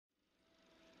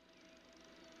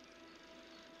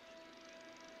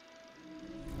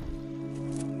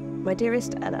My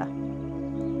dearest Ella,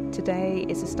 today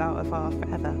is the start of our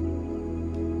forever.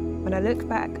 When I look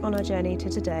back on our journey to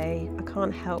today, I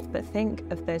can't help but think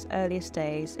of those earliest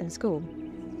days in school.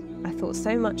 I thought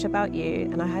so much about you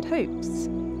and I had hopes,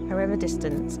 however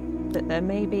distant, that there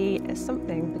may be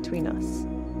something between us.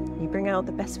 You bring out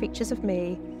the best features of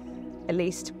me, at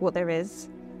least what there is,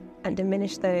 and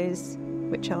diminish those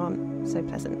which aren't so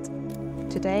pleasant.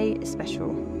 Today is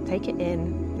special. Take it in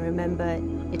and remember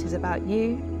it is about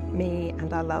you, me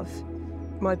and our love.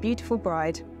 My beautiful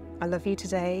bride, I love you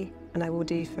today and I will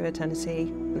do for eternity,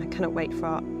 and I cannot wait for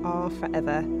our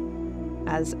forever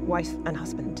as wife and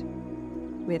husband.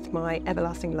 With my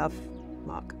everlasting love,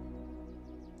 Mark.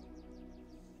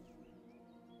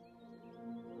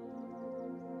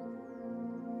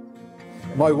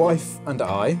 My wife and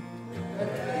I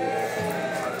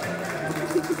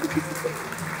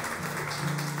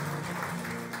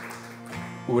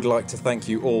would like to thank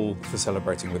you all for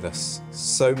celebrating with us.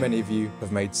 So many of you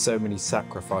have made so many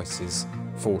sacrifices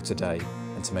for today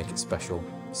and to make it special.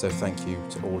 So thank you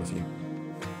to all of you.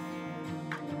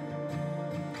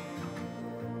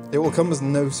 It will come as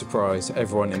no surprise to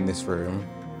everyone in this room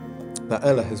that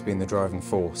Ella has been the driving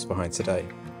force behind today.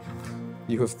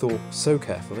 You have thought so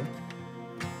carefully,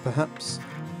 perhaps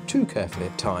too carefully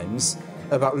at times,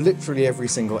 about literally every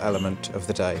single element of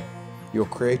the day. Your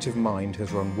creative mind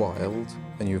has run wild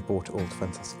and you have brought it all to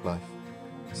fantastic life.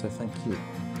 So thank you.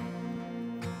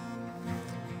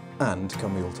 And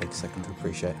can we all take a second to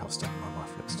appreciate how stunning my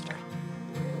wife looks today.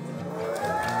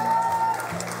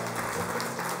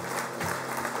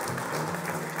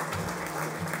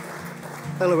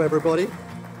 Hello everybody.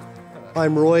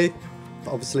 I'm Roy,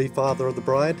 obviously father of the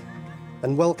bride,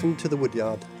 and welcome to the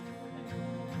Woodyard.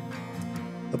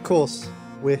 Of course,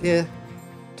 we're here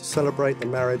to celebrate the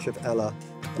marriage of Ella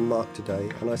and Mark today,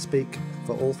 and I speak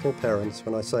for all four parents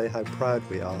when I say how proud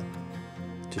we are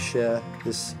to share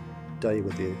this day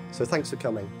with you. So thanks for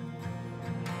coming.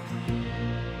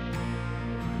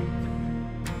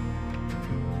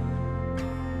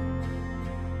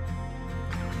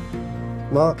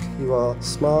 Mark, you are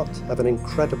smart, have an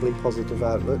incredibly positive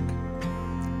outlook,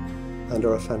 and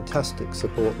are a fantastic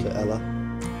support to Ella.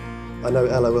 I know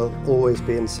Ella will always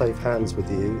be in safe hands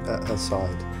with you at her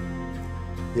side.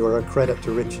 You are a credit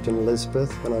to Richard and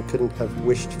Elizabeth, and I couldn't have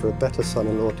wished for a better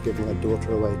son-in-law to give my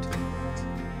daughter away to.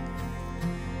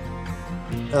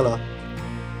 Ella,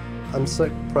 I'm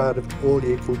so proud of all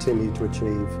you continue to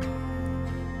achieve,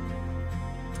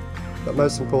 but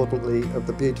most importantly of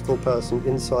the beautiful person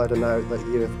inside and out that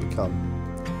you have become,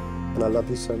 and I love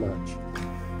you so much.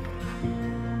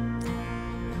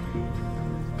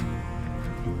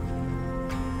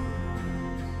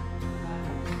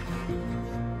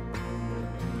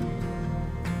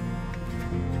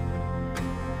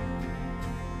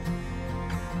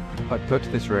 I put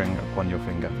this ring upon your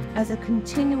finger as a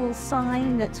continual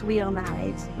sign that we are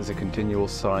married, as a continual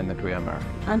sign that we are married.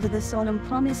 under the solemn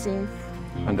promises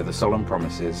Under the solemn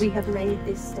promises we have made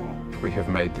this day. we have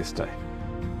made this day.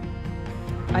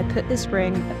 I put this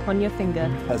ring upon your finger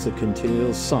as a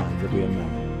continual sign that we are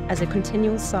married, as a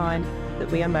continual sign that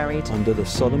we are married, under the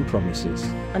solemn promises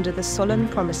under the solemn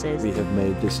promises we have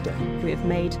made this day. we have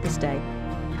made this day.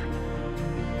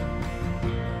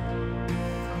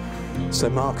 So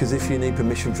Mark, as if you need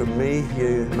permission from me,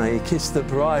 you may kiss the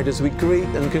bride as we greet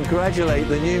and congratulate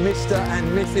the new Mr. and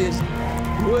Mrs.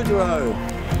 Woodrow.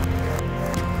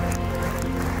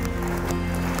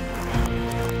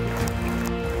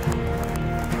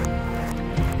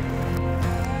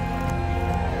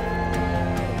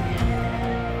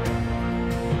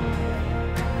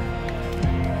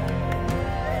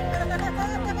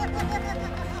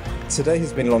 Today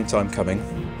has been a long time coming.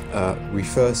 We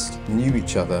first knew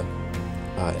each other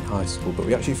in high school, but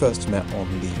we actually first met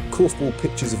on the korfball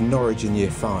pitches of Norwich in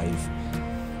Year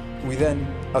 5. We then,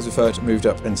 as we've heard, moved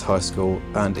up into high school,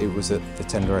 and it was at the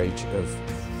tender age of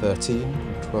 13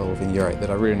 or 12 in Year 8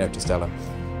 that I really noticed Ella.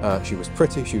 She was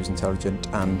pretty, she was intelligent,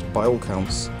 and by all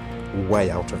counts, way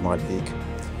out of my league.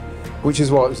 Which is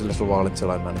why it was a little while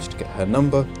until I managed to get her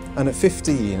number, and at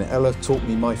 15, Ella taught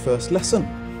me my first lesson,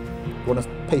 one of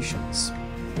patience.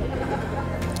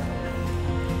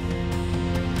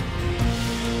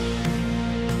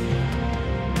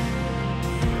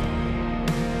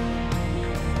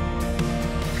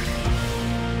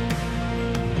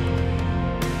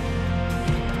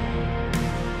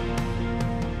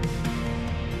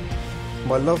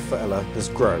 My love for Ella has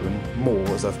grown more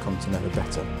as I've come to know her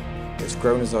better. It's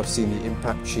grown as I've seen the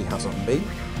impact she has on me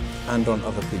and on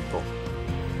other people.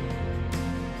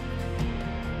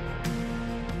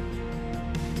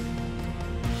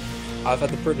 I've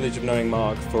had the privilege of knowing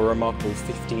Mark for a remarkable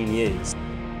 15 years.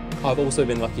 I've also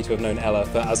been lucky to have known Ella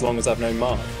for as long as I've known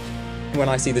Mark. When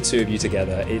I see the two of you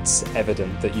together, it's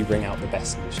evident that you bring out the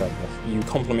best in each other. You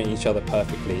complement each other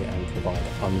perfectly and provide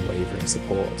unwavering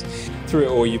support. Through it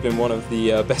all, you've been one of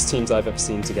the best teams I've ever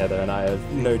seen together, and I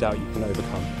have no doubt you can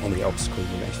overcome any obstacle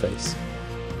you may face.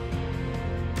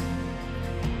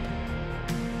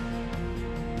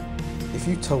 If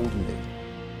you told me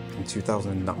in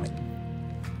 2009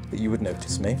 that you would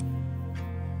notice me,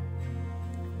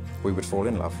 we would fall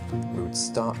in love, we would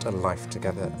start a life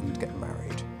together and get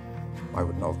married, I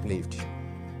would not have believed you.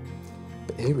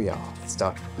 But here we are,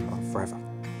 starting our forever.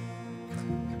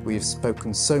 We have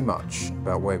spoken so much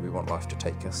about where we want life to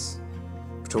take us,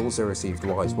 but also received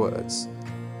wise words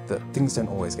that things don't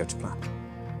always go to plan.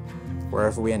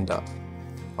 Wherever we end up,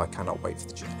 I cannot wait for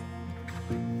the journey.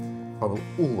 I will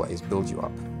always build you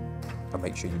up and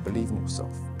make sure you believe in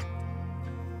yourself.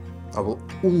 I will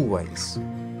always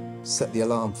set the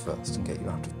alarm first and get you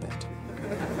out of bed.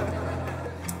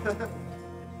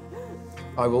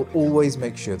 I will always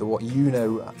make sure that what you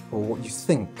know or what you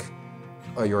think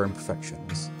are your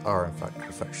imperfections are in fact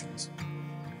perfections.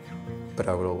 But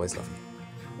I will always love you.